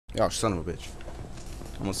Oh, son of a bitch.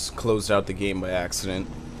 Almost closed out the game by accident.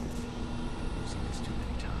 Using this too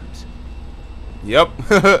many Yep.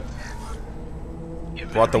 times.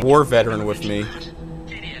 Brought the war veteran with me.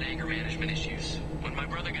 Katie had anger management issues. When my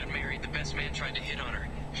brother got married, the best man tried to hit on her.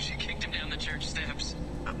 She kicked him down the church steps.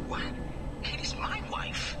 What? Katie's my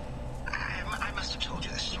wife. I must have told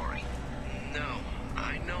you this story. No,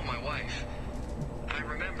 I know my wife. I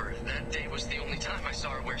remember that day was the only time I saw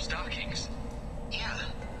her wear stockings. Yeah,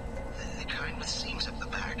 the kind with seams up the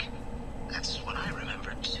back. That's what I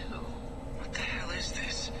remember too. What the hell is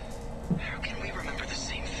this? How can we remember the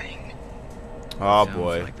same thing? Oh Sounds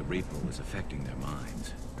boy. like the Reaper was affecting their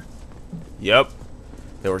minds. Yep.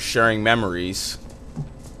 They were sharing memories.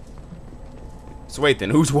 So wait then,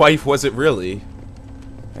 whose wife was it really?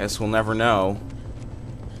 Guess we'll never know.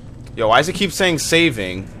 Yo, why does it keep saying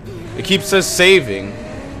saving? It keeps says saving.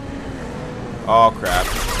 Oh crap.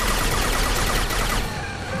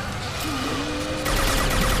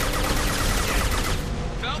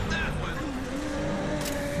 Felt that one.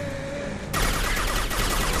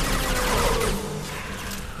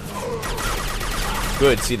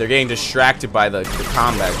 Good, see, they're getting distracted by the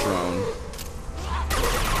combat drone.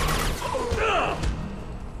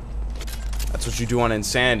 That's what you do on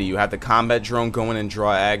Insanity. You have the combat drone go in and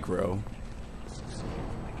draw aggro.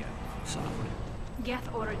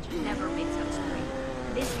 Geth origin never made sense to me.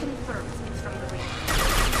 This confirms it's from the Reaper.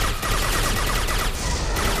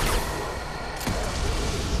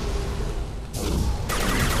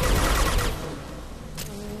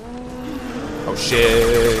 Oh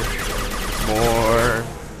shit. More.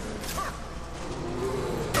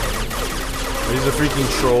 These are freaking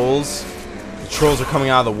trolls. The trolls are coming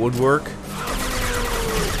out of the woodwork.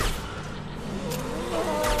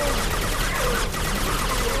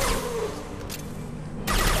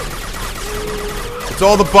 It's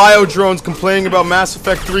all the bio drones complaining about Mass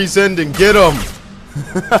Effect 3's ending. Get them!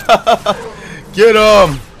 Get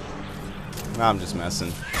them! I'm just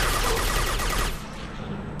messing.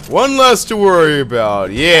 One less to worry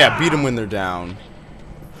about. Yeah, beat them when they're down.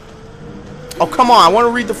 Oh, come on. I want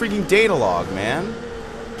to read the freaking data log, man.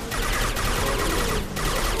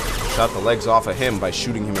 Shot the legs off of him by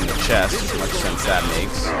shooting him in the chest. As much sense that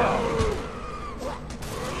makes.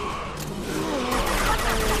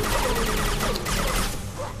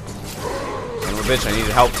 Son of a bitch, I need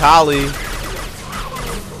to help Tali.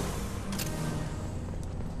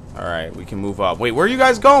 Alright, we can move up. Wait, where are you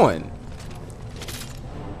guys going?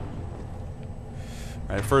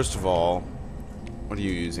 Alright, first of all, what are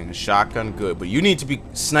you using? A shotgun? Good, but you need to be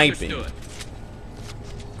sniping.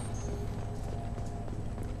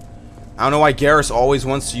 I don't know why Garrus always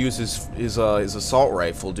wants to use his assault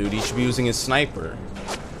rifle, dude. He should be using his sniper.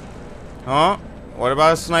 Huh? What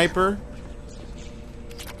about a sniper?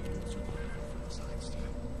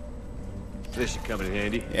 This should come in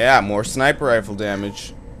handy. Yeah, more sniper rifle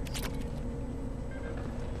damage.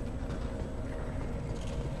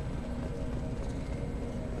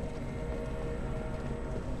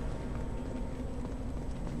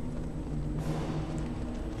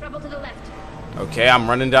 Trouble to the left. Okay, I'm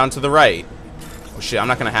running down to the right. Oh shit, I'm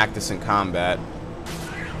not gonna hack this in combat.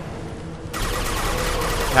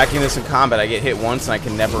 Hacking this in combat, I get hit once and I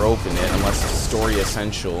can never open it unless it's story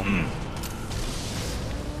essential.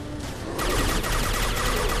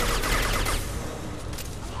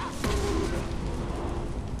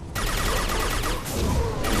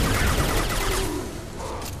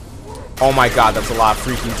 Oh my god, that's a lot of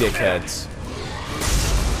freaking dickheads.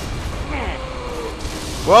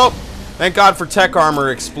 Well, thank god for tech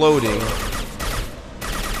armor exploding.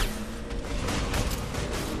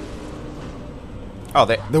 Oh,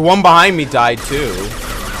 the one behind me died too.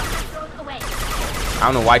 I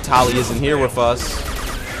don't know why Tali isn't here with us.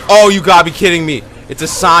 Oh, you gotta be kidding me. It's a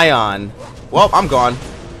Scion. Well, I'm gone.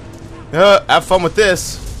 Have fun with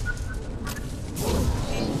this.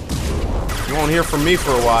 You won't hear from me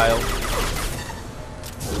for a while.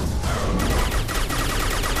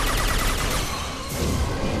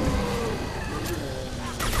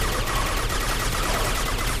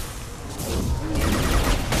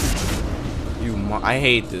 I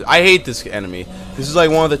hate this. I hate this enemy. This is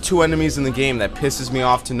like one of the two enemies in the game that pisses me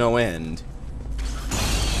off to no end.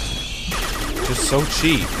 Just so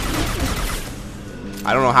cheap.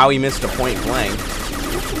 I don't know how he missed a point blank.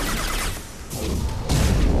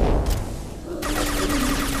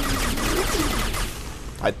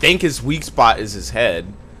 I think his weak spot is his head,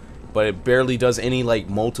 but it barely does any like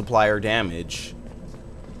multiplier damage.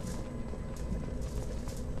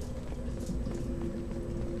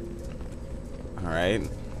 Alright,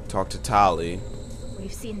 talk to Tali.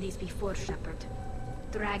 We've seen these before, Shepard.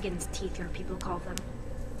 Dragon's teeth, your people call them.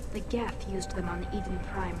 The Geth used them on Eden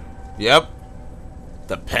Prime. Yep.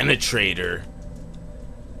 The Penetrator.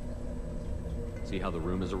 See how the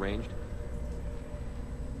room is arranged?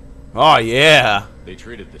 Oh, yeah. They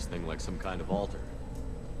treated this thing like some kind of altar.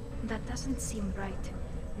 That doesn't seem right.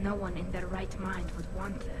 No one in their right mind would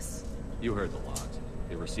want this. You heard the logs.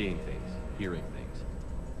 They were seeing things, hearing things.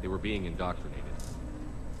 They were being indoctrinated.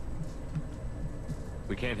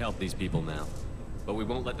 We can't help these people now, but we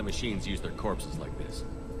won't let the machines use their corpses like this.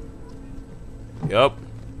 Yep.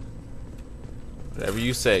 Whatever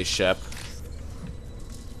you say, Shep.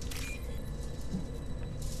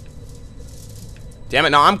 Damn it,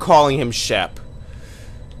 now I'm calling him Shep.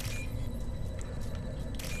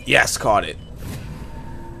 Yes, caught it.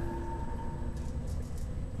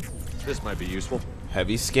 This might be useful.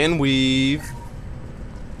 Heavy skin weave.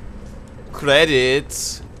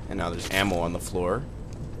 Credits. And now there's ammo on the floor.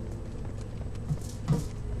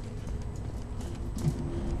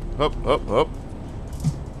 Hop, hop, hop.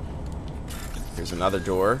 Here's another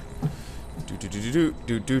door.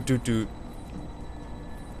 Do.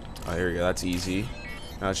 Oh, here we go. That's easy.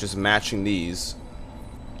 Now it's just matching these.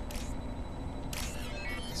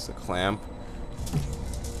 It's the clamp.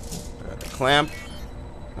 I got the clamp.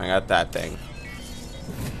 I got that thing.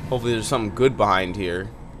 Hopefully there's something good behind here.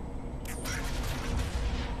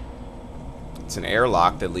 It's an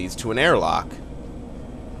airlock that leads to an airlock.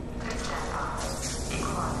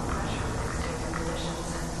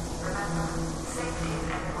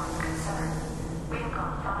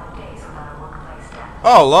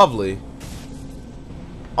 Oh, lovely.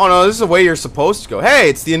 Oh no, this is the way you're supposed to go. Hey,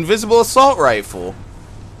 it's the invisible assault rifle.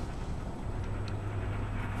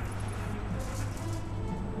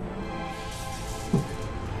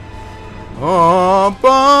 Oh,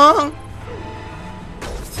 bong.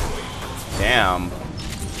 Damn.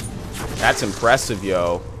 That's impressive,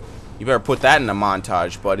 yo. You better put that in a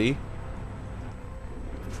montage, buddy.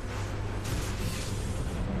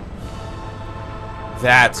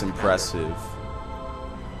 That's impressive.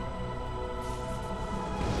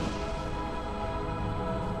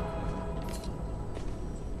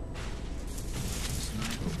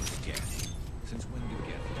 Since when do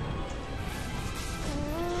Geth?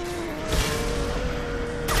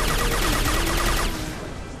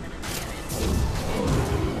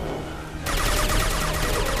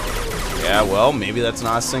 Yeah, well, maybe that's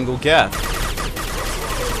not a single Geth.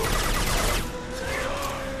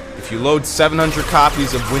 If you load 700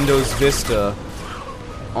 copies of Windows Vista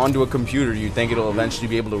onto a computer, you think it'll eventually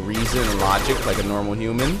be able to reason and logic like a normal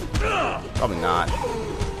human? Probably not.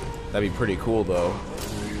 That'd be pretty cool, though.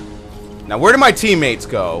 Now, where do my teammates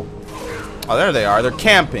go? Oh, there they are. They're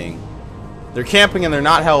camping. They're camping and they're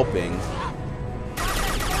not helping.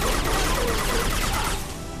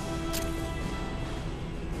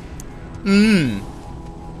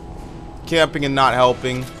 Camping and not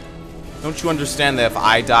helping. Don't you understand that if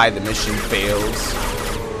I die, the mission fails?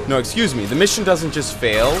 No, excuse me. The mission doesn't just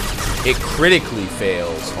fail. It critically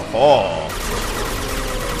fails. Oh.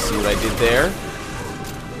 See what I did there?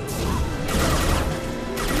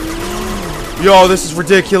 Yo, this is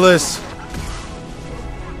ridiculous.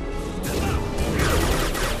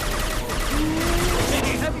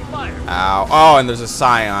 Ow. Oh, and there's a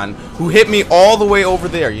Scion who hit me all the way over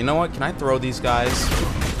there. You know what? Can I throw these guys?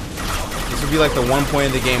 This would be like the one point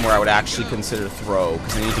in the game where I would actually consider throw,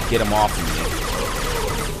 because I need to get them off of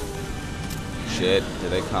me. Shit, here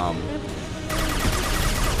they come.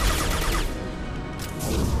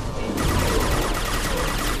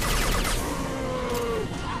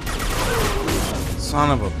 Son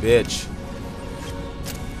of a bitch.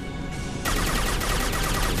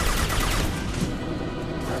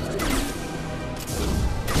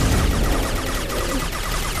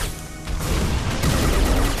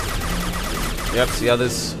 Yep, see how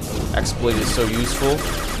this exploit is so useful?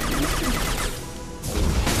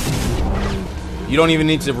 You don't even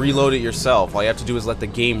need to reload it yourself. All you have to do is let the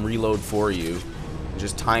game reload for you. And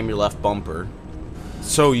just time your left bumper.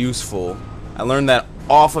 So useful. I learned that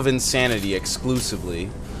off of Insanity exclusively.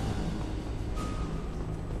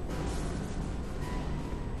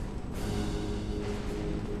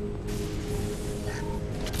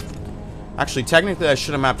 Actually, technically, I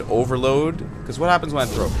should have mapped overload, because what happens when I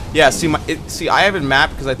throw? Yeah, see, I have it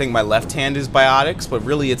mapped because I think my left hand is biotics, but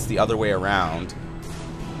really it's the other way around.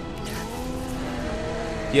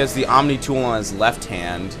 He has the Omni tool on his left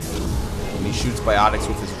hand, and he shoots biotics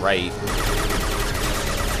with his right.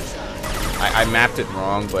 I mapped it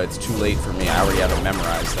wrong, but it's too late for me. I already have it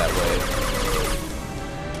memorized that way.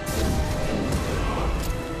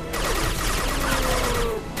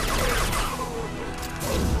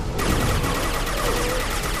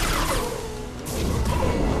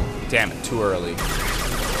 Damn it, too early.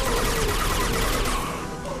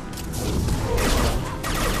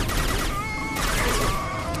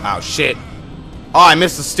 Oh, shit. Oh, I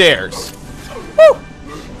missed the stairs. Woo!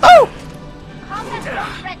 Oh!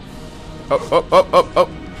 Oh.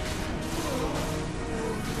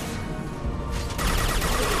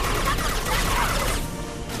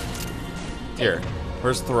 Here,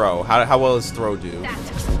 where's throw? How well does throw do?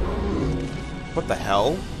 What the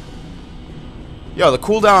hell? Yo, the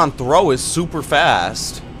cooldown on throw is super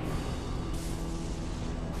fast.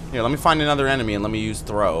 Here, let me find another enemy and let me use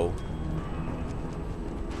throw.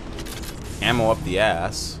 Ammo up the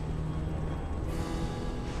ass.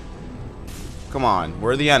 Come on,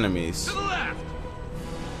 where are the enemies? To the left.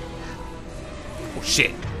 Oh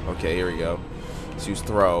shit. Okay, here we go. Let's use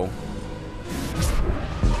throw.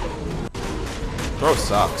 Throw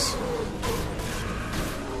sucks.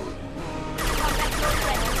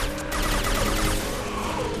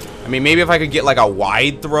 I mean, maybe if I could get like a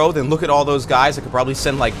wide throw, then look at all those guys. I could probably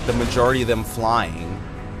send like the majority of them flying.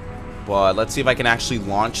 But let's see if I can actually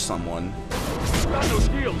launch someone. Got no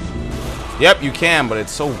shields. Yep, you can, but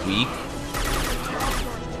it's so weak.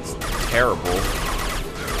 It's terrible.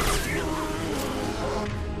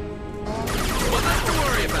 What left to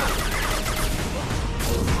worry about?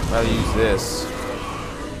 I'd rather use this.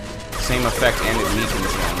 Same effect and it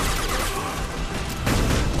weakens them.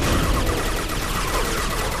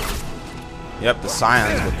 Yep, the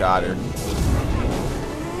Scion's what got her.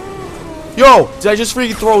 Yo! Did I just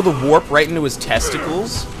freaking throw the warp right into his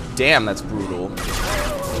testicles? Damn, that's brutal.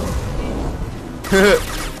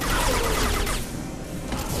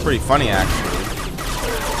 Pretty funny, actually.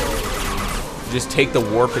 You just take the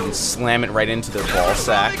warp and slam it right into their ball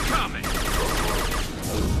sack.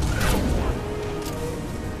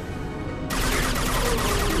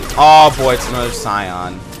 Oh boy, it's another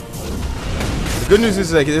Scion. The good news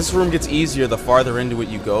is like this room gets easier the farther into it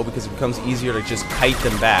you go because it becomes easier to just kite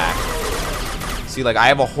them back. See, like I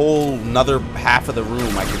have a whole another half of the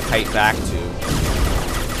room I can kite back to.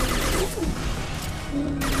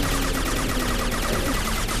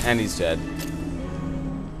 And he's dead.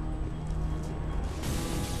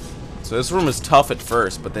 So this room is tough at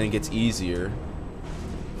first, but then it gets easier.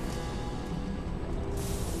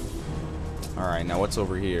 Alright, now what's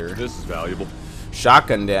over here? This is valuable.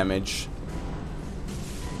 Shotgun damage.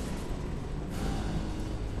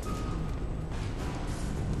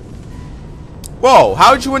 Whoa,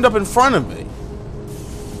 how'd you end up in front of me?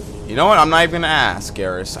 You know what? I'm not even gonna ask,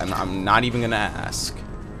 Garrus. I'm not even gonna ask.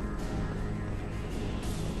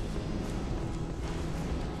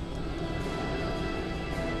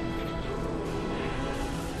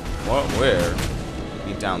 What? Where?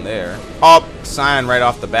 Meet down there. Oh, Scion right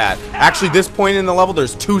off the bat. Actually, this point in the level,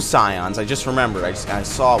 there's 2 Scions. I just remembered. I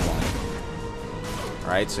saw one.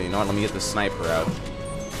 Alright, so you know what? Let me get the sniper out.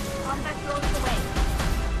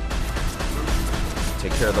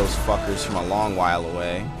 Take care of those fuckers from a long while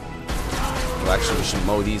away. Well, actually, we should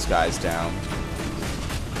mow these guys down.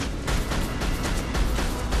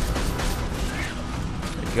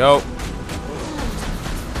 There you go.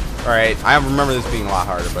 Alright, I remember this being a lot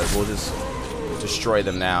harder, but we'll just destroy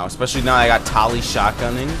them now. Especially now I got Tali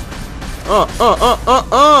shotgunning. Oh.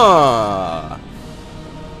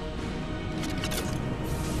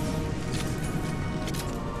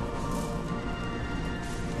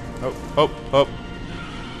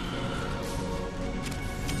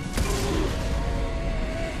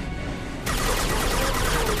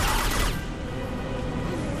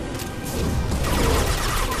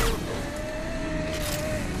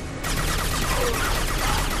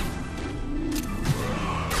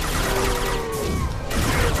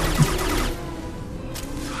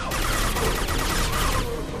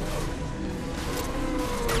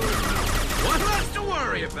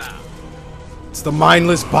 It's the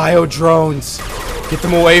mindless bio drones. Get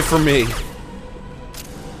them away from me.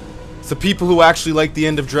 It's the people who actually like the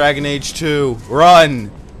end of Dragon Age 2. Run!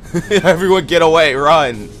 Everyone get away,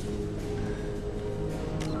 run!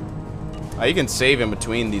 Oh, you can save in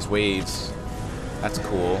between these waves. That's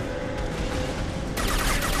cool.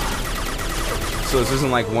 So this isn't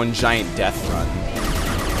like one giant death run.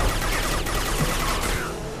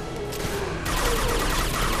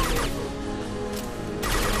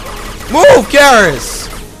 Move, Garrus!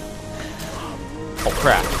 Oh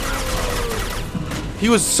crap.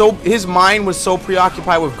 His mind was so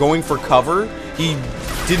preoccupied with going for cover, he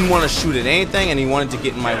didn't want to shoot at anything and he wanted to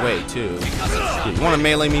get in my way too. You want to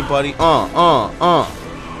melee me, buddy? Oh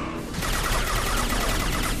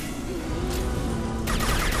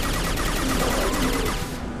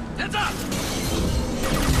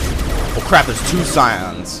crap, there's 2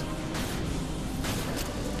 Scions.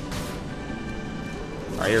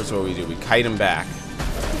 Alright, here's what we do. We kite him back.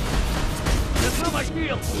 That's not my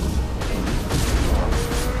shield!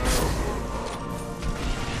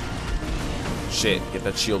 Shit, get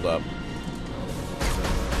that shield up.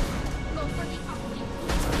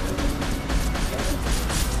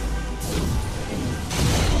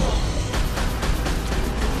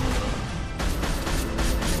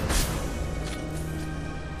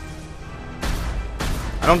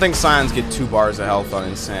 I don't think Scions get 2 bars of health on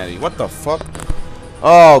Insanity. What the fuck?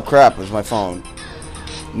 Oh crap, it was my phone.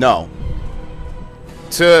 No.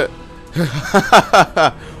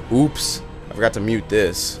 Oops. I forgot to mute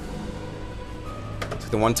this. It's like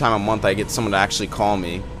the one time a month I get someone to actually call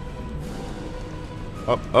me.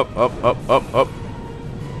 Up, up, up, up, up, up.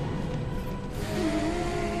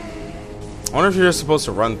 I wonder if you're just supposed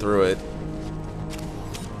to run through it.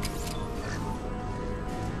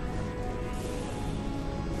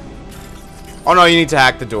 Oh no, you need to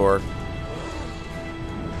hack the door.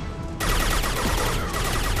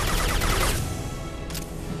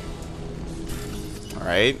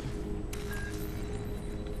 Alright.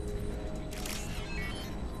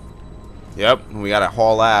 Yep, we gotta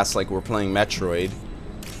haul ass like we're playing Metroid.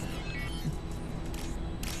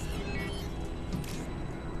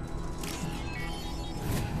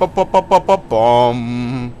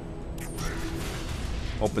 Bum.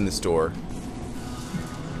 Open this door.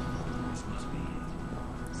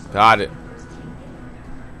 Got it.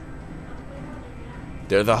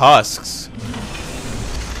 They're the husks.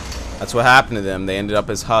 That's what happened to them. They ended up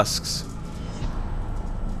as husks.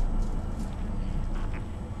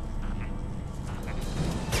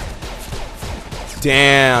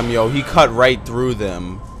 Damn, yo, he cut right through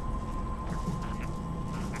them.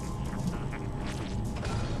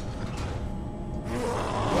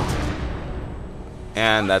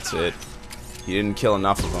 And that's it. He didn't kill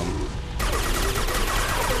enough of them.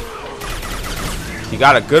 He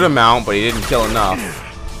got a good amount, but he didn't kill enough.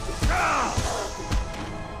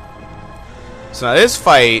 So now this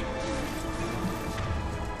fight,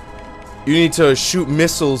 you need to shoot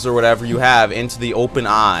missiles or whatever you have into the open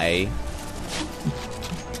eye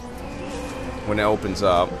when it opens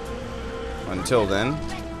up. Until then,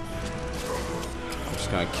 I'm just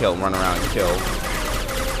gonna run around and kill.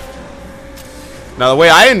 Now the way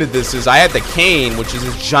I ended this is I had the cane, which is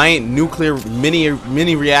this giant nuclear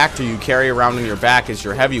mini reactor you carry around on your back as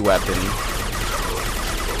your heavy weapon.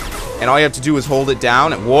 And all you have to do is hold it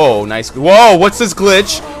down and whoa, nice. Whoa, what's this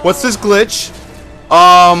glitch? What's this glitch?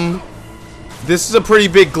 This is a pretty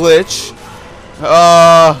big glitch.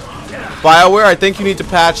 BioWare, I think you need to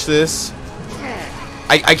patch this.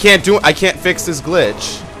 I can't fix this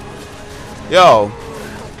glitch. Yo.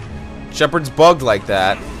 Shepard's bugged like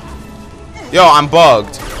that. Yo, I'm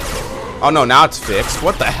bugged. Oh no, now it's fixed.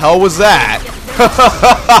 What the hell was that?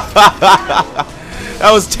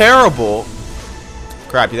 That was terrible.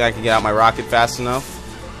 Crap, you think I can get out my rocket fast enough?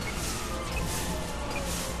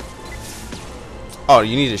 Oh,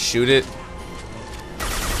 you need to shoot it?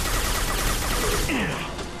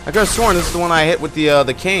 I could have sworn this is the one I hit with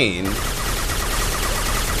the cane. You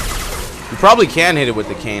probably can hit it with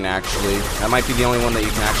the cane, actually. That might be the only one that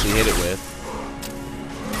you can actually hit it with.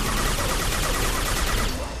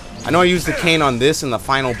 I know I used the cane on this and the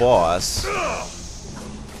final boss.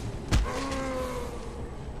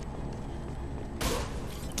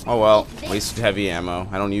 Oh well, wasted heavy ammo.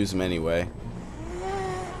 I don't use them anyway.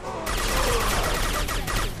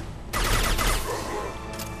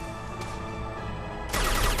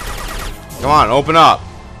 Come on, open up.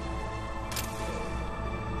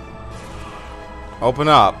 Open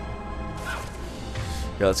up.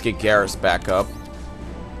 Here, let's get Garrus back up.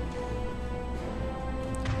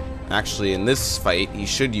 Actually, in this fight, he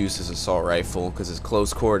should use his assault rifle because it's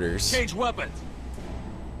close quarters. Change weapons.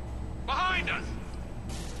 Behind us.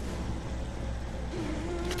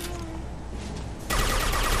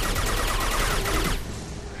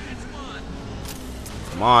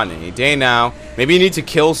 Come on, any day now. Maybe you need to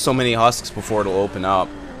kill so many husks before it'll open up.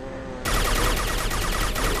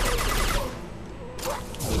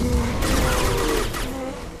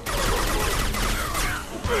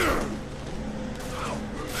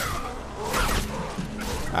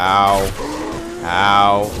 Ow.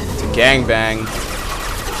 Ow. It's a gangbang.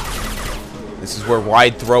 This is where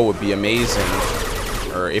wide throw would be amazing.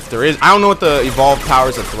 Or if there is. I don't know what the evolved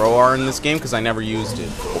powers of throw are in this game because I never used it.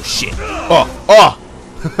 Oh, shit. Oh. Oh.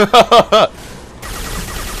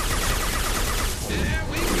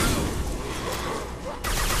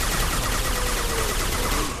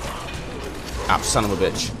 Ow, son of a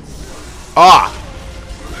bitch. Ah!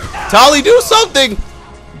 Tali, do something!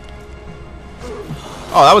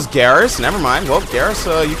 Oh, that was Garrus. Never mind. Well, Garrus,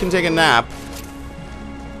 you can take a nap.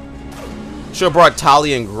 Should have brought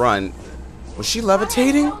Talia and Grunt. Was she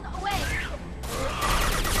levitating?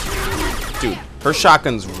 Dude, her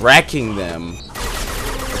shotgun's wrecking them.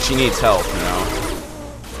 But she needs help, you know.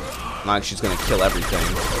 Not like she's gonna kill everything.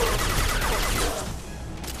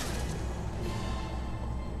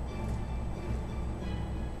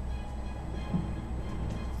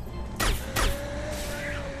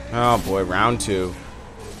 Oh boy, round 2.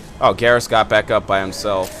 Oh, Garrus got back up by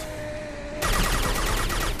himself.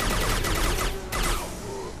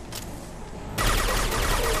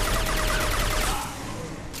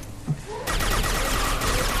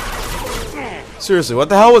 Seriously, what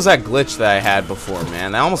the hell was that glitch that I had before,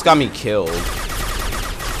 man? That almost got me killed.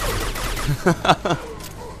 That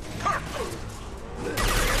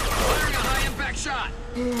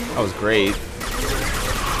was great.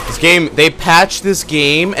 This game, they patched this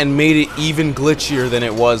game and made it even glitchier than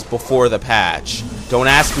it was before the patch. Don't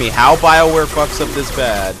ask me how BioWare fucks up this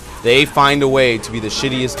bad. They find a way to be the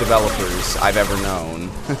shittiest developers I've ever known.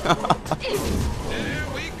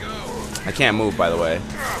 I can't move, by the way.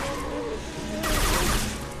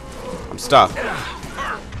 I'm stuck.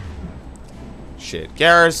 Shit.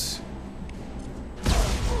 Garrus.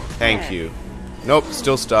 Thank you. Nope,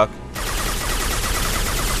 still stuck.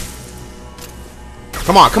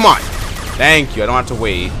 Come on, come on. Thank you. I don't have to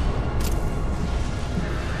wait.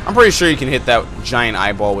 I'm pretty sure you can hit that giant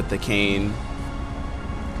eyeball with the cane.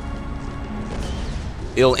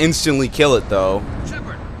 It'll instantly kill it, though.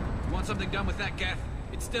 Shepard, you want something done with that geth?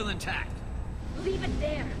 It's still intact. Leave it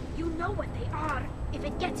there. You know what they are. If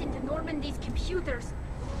it gets into Normandy's computers...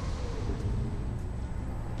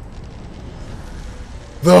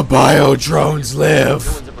 The biodrones live.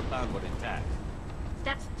 No one's ever found one intact.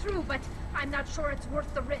 That's true, but I'm not sure it's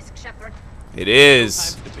worth the risk, Shepard. It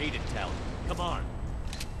is. Time to debate it, Tal. Come on.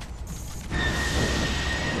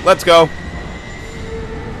 Let's go.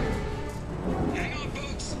 Hang on,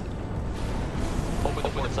 folks. Open the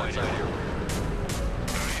port side here.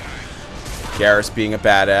 Garrus being a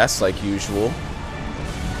badass, like usual.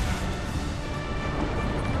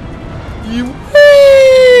 You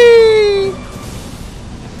whee!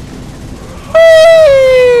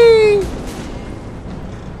 Whee!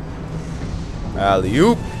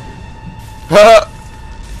 Alley-oop.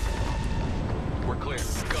 We're clear.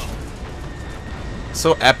 Go.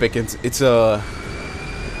 So epic. It's a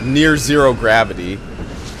near zero gravity.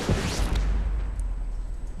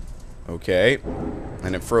 Okay.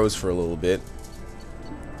 And it froze for a little bit.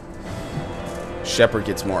 Shepard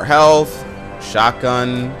gets more health.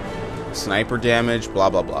 Shotgun. Sniper damage. Blah,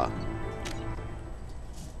 blah, blah.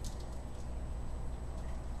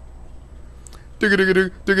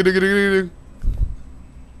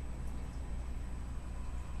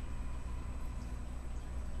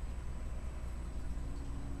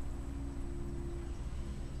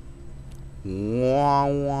 Wah,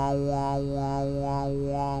 wah, wah, wah, wah,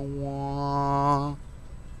 wah, wah.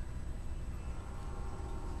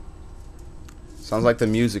 Sounds like the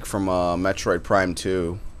music from Metroid Prime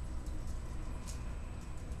 2.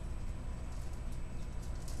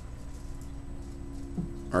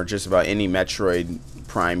 Or just about any Metroid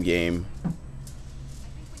Prime game. I think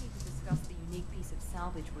we need to discuss the unique piece of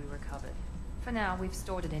salvage we recovered. For now, we've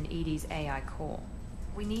stored it in EDI's AI core.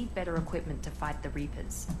 We need better equipment to fight the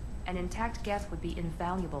Reapers. An intact geth would be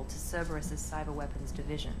invaluable to Cerberus's cyber weapons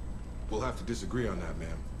division. We'll have to disagree on that,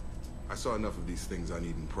 ma'am. I saw enough of these things I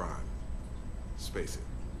need in Prime. Space it.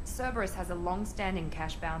 Cerberus has a long-standing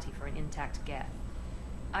cash bounty for an intact geth.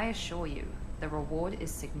 I assure you, the reward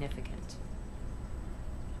is significant.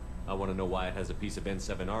 I want to know why it has a piece of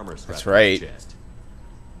N7 armor strapped That's to right. its chest.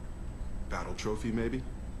 Battle trophy, maybe?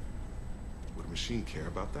 Would a machine care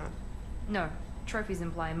about that? No, trophies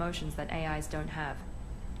imply emotions that AIs don't have.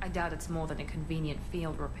 I doubt it's more than a convenient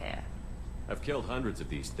field repair. I've killed hundreds of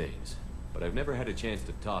these things, but I've never had a chance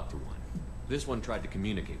to talk to one. This one tried to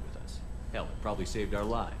communicate with us. Hell, it probably saved our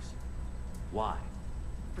lives. Why?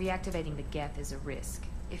 Reactivating the geth is a risk.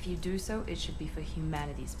 If you do so, it should be for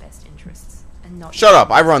humanity's best interests, and not... Shut up,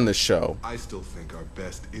 I run this show. I still think our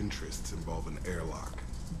best interests involve an airlock.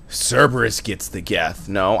 Cerberus gets the geth.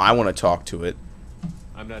 No, I want to talk to it.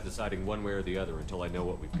 I'm not deciding one way or the other until I know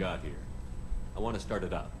what we've got here. I want to start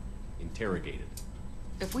it up. Interrogate it.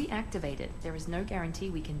 If we activate it, there is no guarantee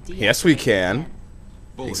we can deactivate Yes, we it can. again.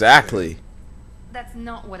 Bullets, Exactly. That's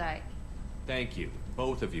not what I... Thank you,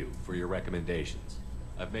 both of you, for your recommendations.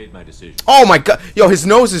 I've made my decision. Oh my god. Yo, his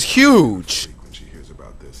nose is huge. When she hears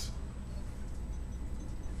about this.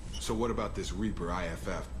 So what about this Reaper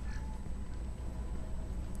IFF?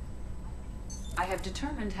 I have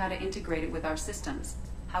determined how to integrate it with our systems.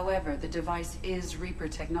 However, the device is Reaper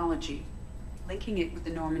technology. Linking it with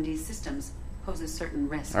the Normandy systems poses certain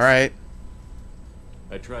risks. Alright.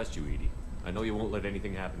 I trust you, Edie. I know you won't let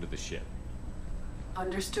anything happen to the ship.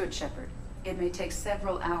 Understood, Shepard. It may take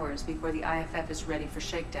several hours before the IFF is ready for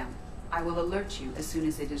shakedown. I will alert you as soon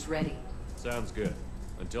as it is ready. Sounds good.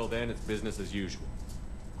 Until then, it's business as usual.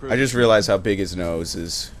 I just realized how big his nose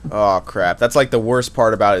is. Oh, crap. That's like the worst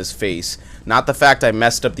part about his face. Not the fact I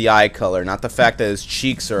messed up the eye color. Not the fact that his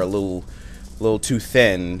cheeks are a little too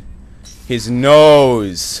thin. His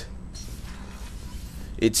nose.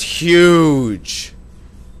 It's huge.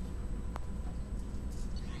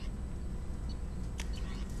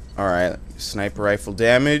 Alright. Sniper rifle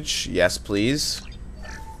damage. Yes, please.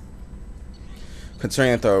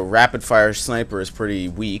 Considering that the rapid fire sniper is pretty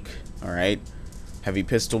weak. Alright. Heavy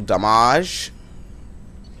pistol damage.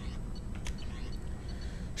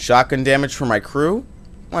 Shotgun damage for my crew?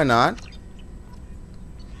 Why not?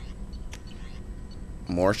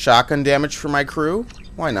 More shotgun damage for my crew?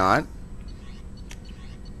 Why not?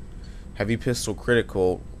 Heavy pistol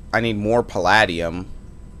critical. I need more palladium.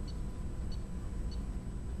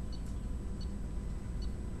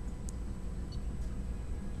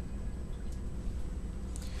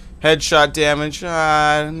 Headshot damage, you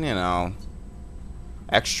know,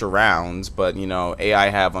 extra rounds, but, you know, AI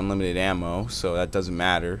have unlimited ammo, so that doesn't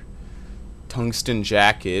matter. Tungsten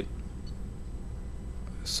jacket.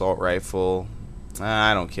 Assault rifle.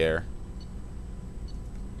 I don't care.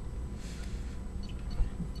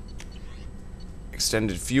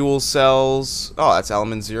 Extended fuel cells. Oh, that's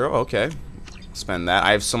element 0. Okay. Spend that.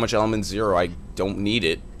 I have so much element 0, I don't need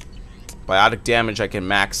it. Biotic damage I can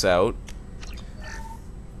max out.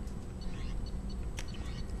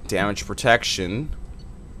 Damage protection.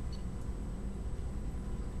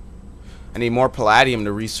 I need more palladium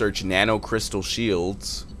to research nano crystal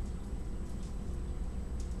shields.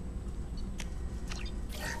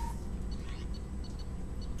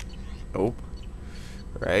 Nope.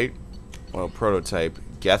 Right. Well, prototype.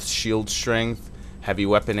 Geth shield strength. Heavy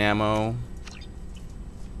weapon ammo.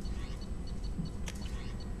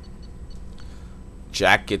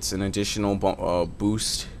 Jack gets an additional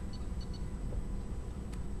boost.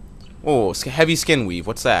 Oh, heavy skin weave.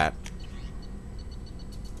 What's that?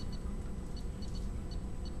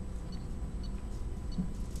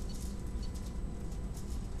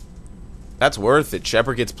 That's worth it.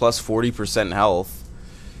 Shepard gets plus 40% health.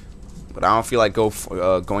 But I don't feel like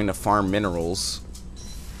going to farm minerals.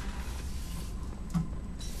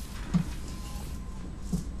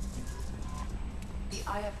 The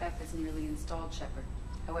IFF is nearly installed, Shepard.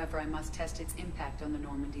 However, I must test its impact on the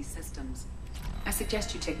Normandy systems. I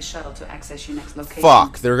suggest you take the shuttle to access your next location.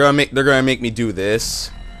 Fuck, they're gonna make me do this.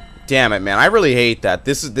 Damn it, man. I really hate that.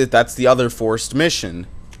 That's the other forced mission.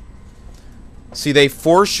 See, they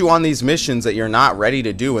force you on these missions that you're not ready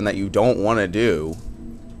to do and that you don't want to do.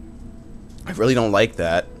 I really don't like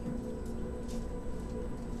that.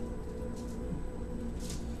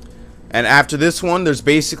 And after this one, there's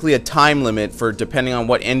basically a time limit for depending on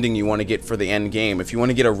what ending you want to get for the end game. If you want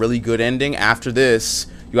to get a really good ending, after this,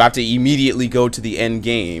 you have to immediately go to the end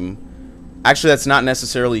game. Actually, that's not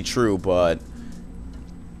necessarily true, but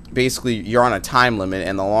basically, you're on a time limit,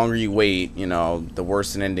 and the longer you wait, you know, the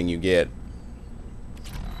worse an ending you get.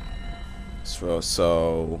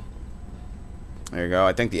 So there you go.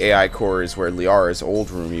 I think the AI core is where Liara's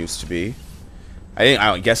old room used to be.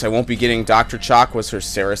 I guess I won't be getting Dr. Chakwas her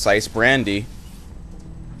Ceres Ice Brandy.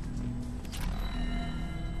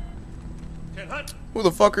 Who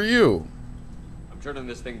the fuck are you? I'm turning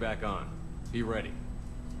this thing back on. Be ready.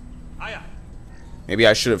 Aye, aye. Maybe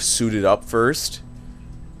I should have suited up first.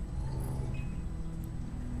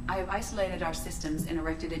 I have isolated our systems and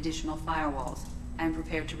erected additional firewalls. I am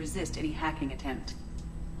prepared to resist any hacking attempt.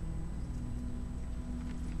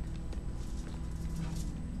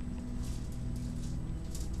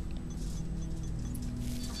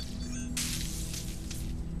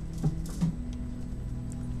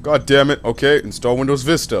 God damn it. Okay, install Windows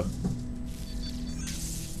Vista.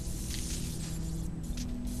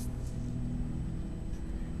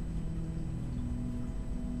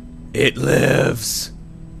 It lives.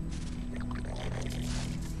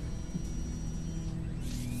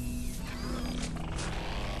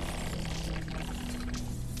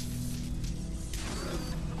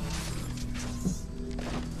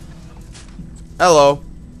 Hello.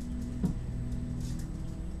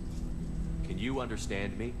 Can you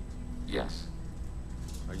understand me? Yes.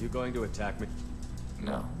 Are you going to attack me?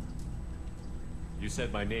 No. You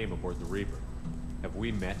said my name aboard the Reaper. Have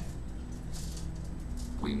we met?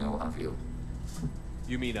 We know of you.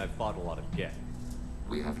 You mean I've fought a lot of Geth?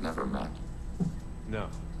 We have never met. No,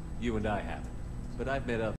 you and I haven't. But I've met others.